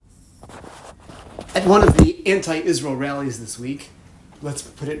At one of the anti-Israel rallies this week, let's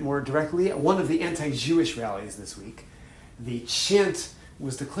put it more directly, at one of the anti-Jewish rallies this week, the chant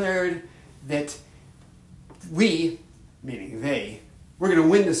was declared that we, meaning they, we're going to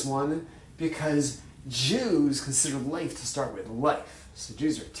win this one because Jews consider life to start with life. So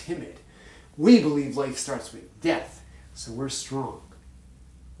Jews are timid. We believe life starts with death, so we're strong.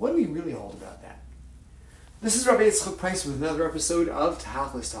 What do we really hold about that? This is Rabbi Yitzchak Price with another episode of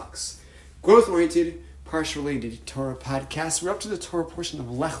Tachlis Talks. Growth-oriented, parsha-related Torah podcast. We're up to the Torah portion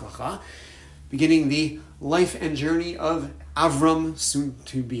of Lech Lecha, beginning the life and journey of Avram, soon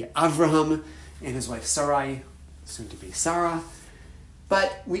to be Avraham, and his wife Sarai, soon to be Sarah.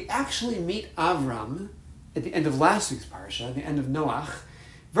 But we actually meet Avram at the end of last week's parsha, at the end of Noach.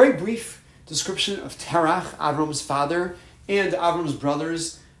 Very brief description of Terach, Avram's father, and Avram's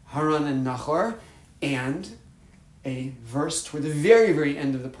brothers, Haran and Nachor, and a verse toward the very, very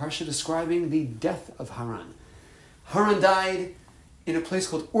end of the parsha describing the death of Haran. Haran died in a place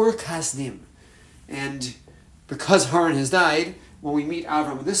called Ur Kasdim. And because Haran has died, when we meet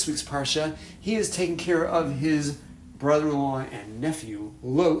Avram in this week's parsha, he is taking care of his brother-in-law and nephew,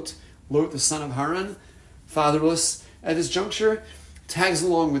 Lot, the son of Haran, fatherless at this juncture, tags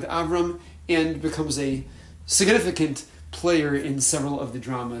along with Avram and becomes a significant player in several of the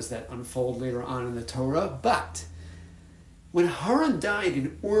dramas that unfold later on in the Torah. But when Haran died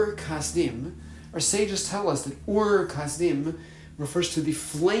in Ur Kasdim, our sages tell us that Ur Kasdim refers to the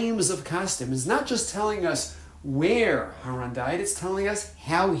flames of Kasdim. It's not just telling us where Haran died, it's telling us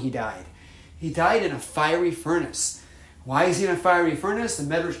how he died. He died in a fiery furnace. Why is he in a fiery furnace? The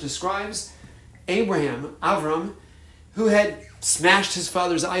Medrash describes Avram, who had smashed his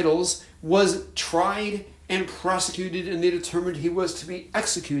father's idols, was tried and prosecuted, and they determined he was to be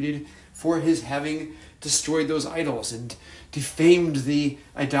executed for his having destroyed those idols and defamed the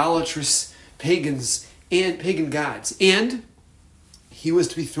idolatrous pagans and pagan gods. And he was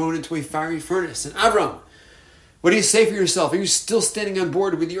to be thrown into a fiery furnace. And Avram, what do you say for yourself? Are you still standing on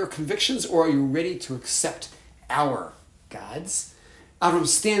board with your convictions, or are you ready to accept our gods? Avram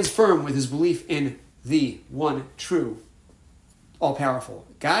stands firm with his belief in the one true, all-powerful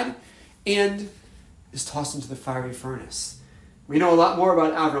God, and is tossed into the fiery furnace. We know a lot more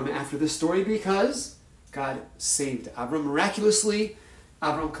about Avram after this story because God saved Avram. Miraculously,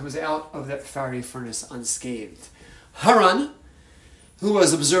 Avram comes out of that fiery furnace unscathed. Haran, who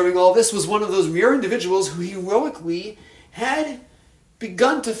was observing all this, was one of those rare individuals who heroically had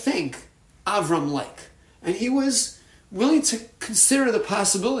begun to think Avram-like. And he was willing to consider the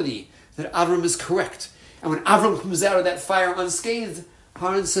possibility that Avram is correct. And when Avram comes out of that fire unscathed,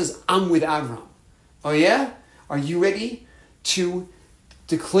 Haran says, I'm with Avram. Oh yeah? Are you ready to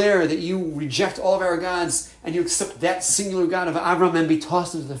declare that you reject all of our gods and you accept that singular God of Avram and be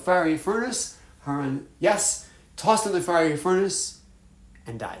tossed into the fiery furnace? Haran, yes, tossed into the fiery furnace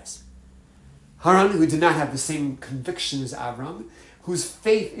and dies. Haran, who did not have the same conviction as Avram, whose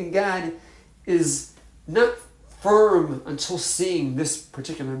faith in God is not firm until seeing this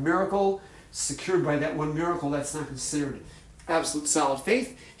particular miracle, secured by that one miracle, that's not considered absolute solid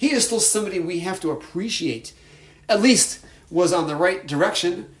faith. He is still somebody we have to appreciate, at least was on the right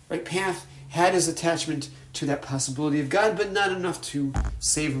direction, right path, had his attachment to that possibility of God, but not enough to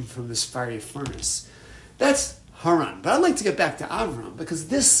save him from this fiery furnace. That's Haran. But I'd like to get back to Avram, because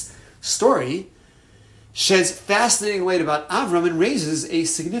this story sheds fascinating light about Avram and raises a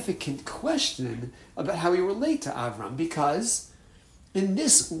significant question about how we relate to Avram, because in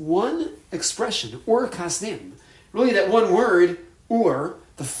this one expression, Ur Kasdim, really that one word, Ur,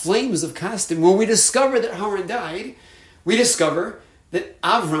 the flames of Kasdim, when we discover that Haran died, we discover that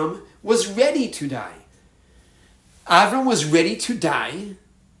Avram was ready to die. Avram was ready to die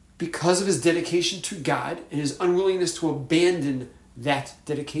because of his dedication to God and his unwillingness to abandon that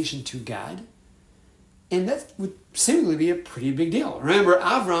dedication to God. And that would seemingly be a pretty big deal. Remember,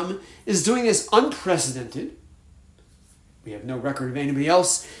 Avram is doing this unprecedented. We have no record of anybody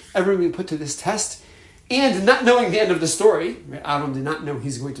else ever being put to this test. And not knowing the end of the story, Avram did not know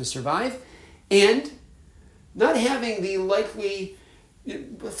he's going to survive, and not having the likely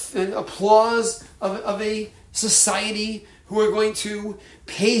applause of a society who are going to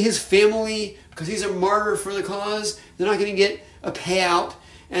pay his family because he's a martyr for the cause. They're not going to get a payout,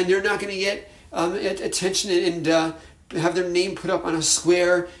 and they're not going to get attention and have their name put up on a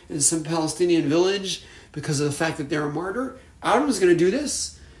square in some Palestinian village because of the fact that they're a martyr. Avram is going to do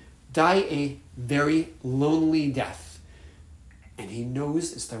this, die a very lonely death. And he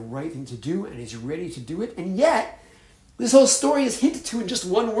knows it's the right thing to do, and he's ready to do it. And yet, this whole story is hinted to in just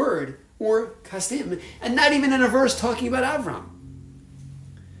one word, Ur Kasdim, and not even in a verse talking about Avram.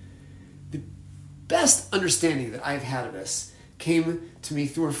 The best understanding that I've had of this came to me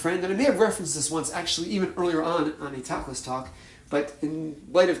through a friend, and I may have referenced this once, actually, even earlier on a Tachlis talk, but in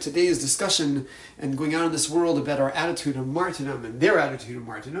light of today's discussion and going on in this world about our attitude of martyrdom and their attitude of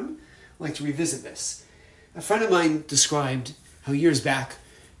martyrdom, I'd like to revisit this. A friend of mine described how years back,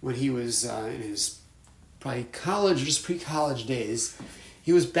 when he was in his probably college or just pre-college days,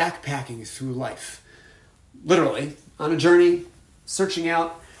 he was backpacking through life, literally, on a journey, searching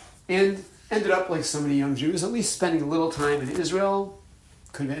out, and ended up, like so many young Jews, at least spending a little time in Israel.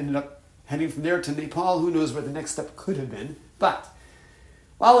 Could have ended up heading from there to Nepal. Who knows where the next step could have been. But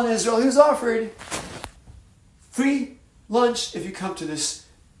while in Israel, he was offered free lunch if you come to this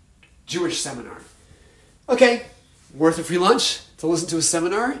Jewish seminar. Okay, worth a free lunch to listen to a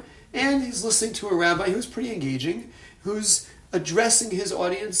seminar. And he's listening to a rabbi who's pretty engaging, who's addressing his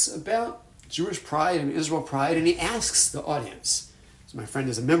audience about Jewish pride and Israel pride. And he asks the audience, so my friend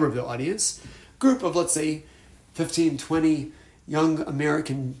is a member of the audience, group of, let's say, 15, 20 young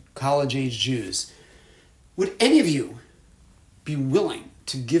American college-age Jews, would any of you be willing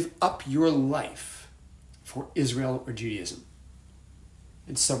to give up your life for Israel or Judaism?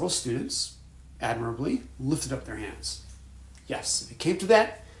 And several students, admirably, lifted up their hands. Yes, if it came to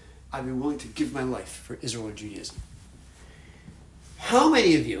that, I'd be willing to give my life for Israel or Judaism. How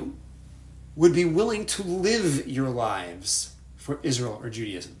many of you would be willing to live your lives for Israel or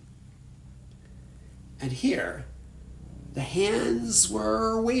Judaism? And here, the hands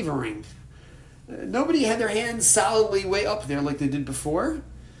were wavering. Nobody had their hands solidly way up there like they did before.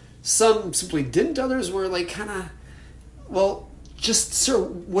 Some simply didn't. Others were like kind of, well, just, sir,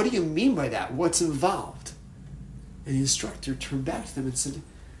 what do you mean by that? What's involved? And the instructor turned back to them and said,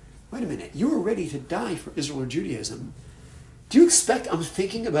 wait a minute, you were ready to die for Israel or Judaism. Do you expect I'm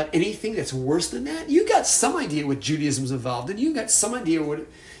thinking about anything that's worse than that? You got some idea what Judaism is involved in. You got some idea what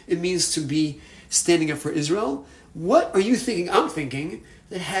it means to be standing up for Israel. What are you thinking I'm thinking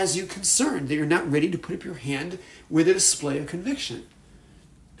that has you concerned, that you're not ready to put up your hand with a display of conviction?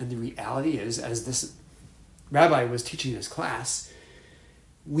 And the reality is, as this rabbi was teaching this class,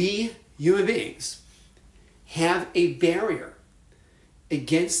 we human beings have a barrier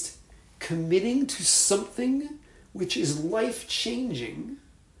against committing to something which is life-changing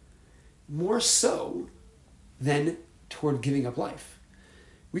more so than toward giving up life.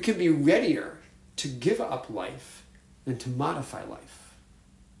 We can be readier to give up life than to modify life.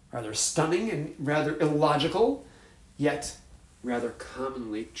 Rather stunning and rather illogical, yet rather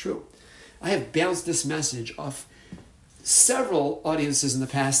commonly true. I have bounced this message off several audiences in the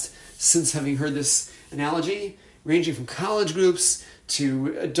past since having heard this analogy, ranging from college groups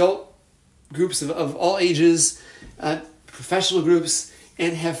to adult groups of all ages, professional groups,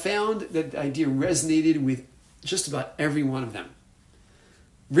 and have found that the idea resonated with just about every one of them.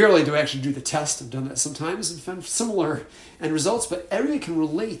 Rarely do I actually do the test. I've done that sometimes and found similar end results, but everybody can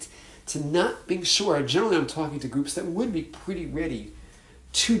relate to not being sure. Generally, I'm talking to groups that would be pretty ready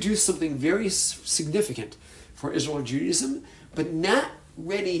to do something very significant for Israel or Judaism, but not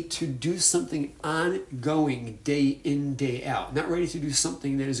ready to do something ongoing, day in, day out. Not ready to do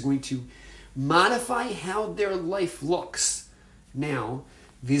something that is going to modify how their life looks now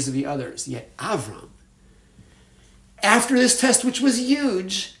vis-a-vis others. Yet Avram, after this test, which was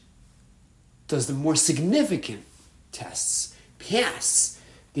huge, does the more significant tests, pass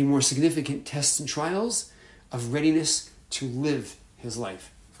the more significant tests and trials of readiness to live his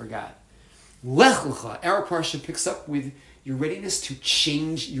life for God. Lech Lecha, our parsha picks up with your readiness to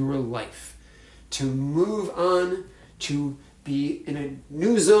change your life, to move on, to be in a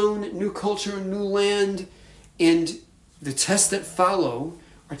new zone, new culture, new land, and the tests that follow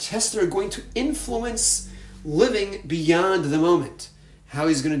are tests that are going to influence living beyond the moment. How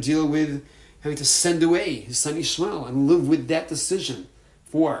he's going to deal with having to send away his son Ishmael and live with that decision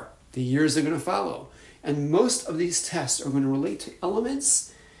for the years that are going to follow. And most of these tests are going to relate to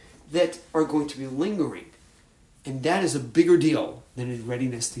elements that are going to be lingering. And that is a bigger deal than his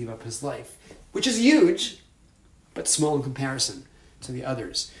readiness to give up his life, which is huge, but small in comparison to the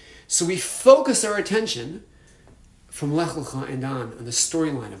others. So we focus our attention from Lech Lecha and on the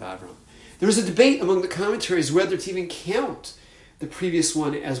storyline of Avram. There was a debate among the commentaries whether to even count the previous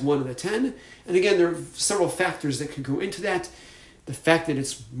one as one of the 10. And again, there are several factors that could go into that. The fact that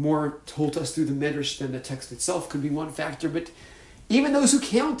it's more told to us through the Medrash than the text itself could be one factor. But even those who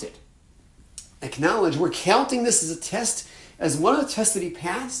count it acknowledge we're counting this as a test, as one of the tests that he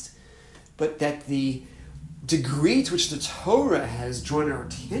passed, but that the degree to which the Torah has drawn our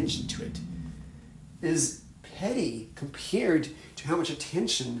attention to it is petty compared to how much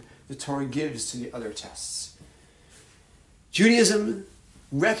attention the Torah gives to the other tests. Judaism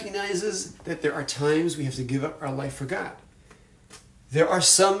recognizes that there are times we have to give up our life for God. There are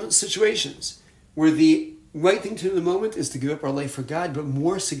some situations where the right thing to do in the moment is to give up our life for God, but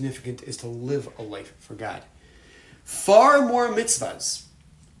more significant is to live a life for God. Far more mitzvahs,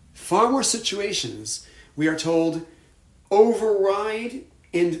 far more situations, we are told, override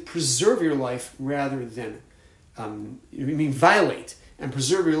and preserve your life rather than, violate and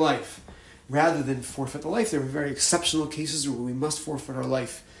preserve your life rather than forfeit the life. There are very exceptional cases where we must forfeit our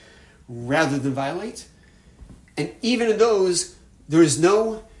life rather than violate. And even in those, there is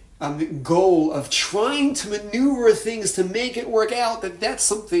no goal of trying to maneuver things to make it work out, that's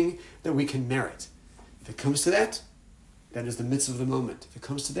something that we can merit. If it comes to that, that is the mitzvah of the moment. If it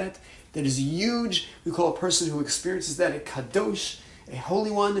comes to that, that is huge. We call a person who experiences that a kadosh, a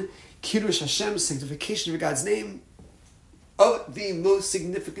holy one, kiddush Hashem, sanctification of God's name, of the most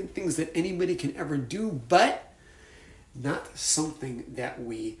significant things that anybody can ever do, but not something that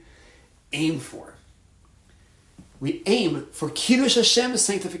we aim for. We aim for kiddush Hashem,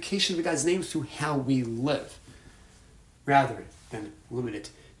 sanctification of God's name, through how we live, rather than limit it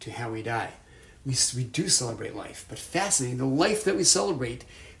to how we die. We do celebrate life, but fascinating, the life that we celebrate,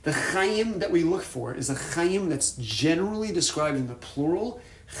 the chayim that we look for, is a chayim that's generally described in the plural.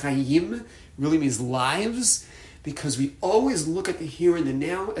 Chayim really means lives, because we always look at the here and the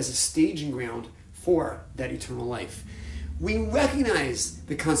now as a staging ground for that eternal life. We recognize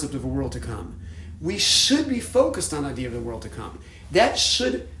the concept of a world to come. We should be focused on the idea of the world to come. That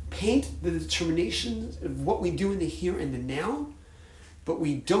should paint the determination of what we do in the here and the now, but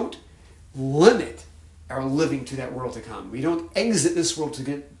we don't limit our living to that world to come. We don't exit this world to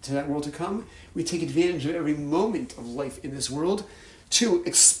get to that world to come. We take advantage of every moment of life in this world to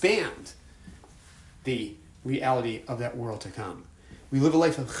expand the reality of that world to come. We live a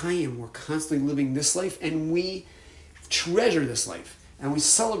life of chayim. We're constantly living this life, and we treasure this life, and we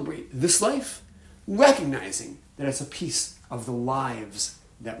celebrate this life, recognizing that it's a piece of the lives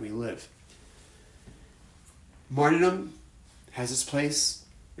that we live. Martydom has its place.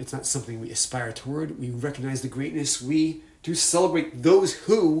 It's not something we aspire toward. We recognize the greatness. We do celebrate those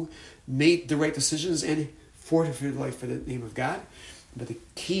who made the right decisions and fortified life for the name of God. But the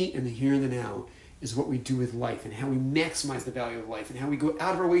key in the here and the now is what we do with life and how we maximize the value of life and how we go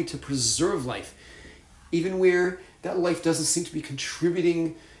out of our way to preserve life, even where that life doesn't seem to be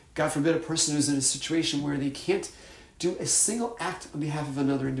contributing. God forbid a person who's in a situation where they can't do a single act on behalf of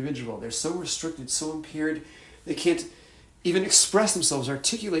another individual. They're so restricted, so impaired, they can't even express themselves,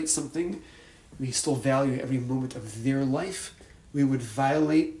 articulate something. We still value every moment of their life. We would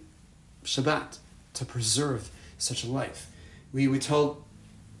violate Shabbat to preserve such a life. We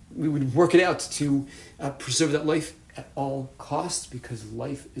would work it out to preserve that life at all costs, because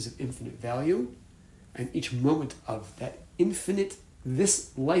life is of infinite value, and each moment of that infinite,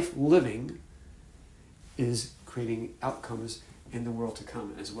 this life living, is creating outcomes in the world to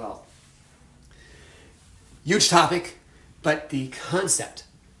come as well. Huge topic, but the concept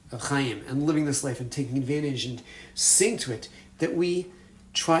of Chaim and living this life and taking advantage and seeing to it that we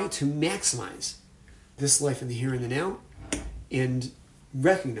try to maximize this life in the here and the now, and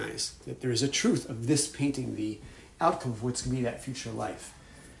recognize that there is a truth of this painting the outcome of what's going to be that future life.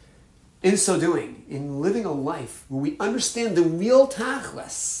 In so doing, in living a life where we understand the real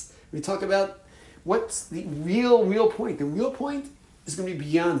tachlis, we talk about what's the real point. The real point is going to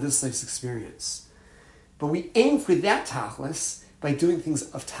be beyond this life's experience. But we aim for that tachlis by doing things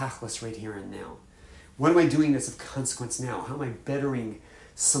of tachlis right here and now. What am I doing that's of consequence now? How am I bettering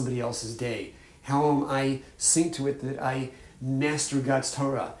somebody else's day? How am I seeing to it that I master God's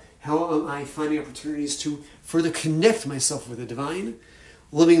Torah? How am I finding opportunities to further connect myself with the divine?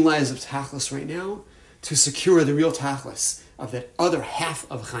 Living lives of tachlis right now to secure the real tachlis of that other half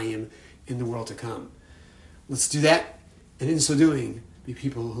of Chaim in the world to come. Let's do that, and in so doing, be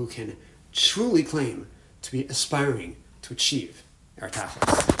people who can truly claim to be aspiring to achieve our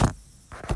tachlis.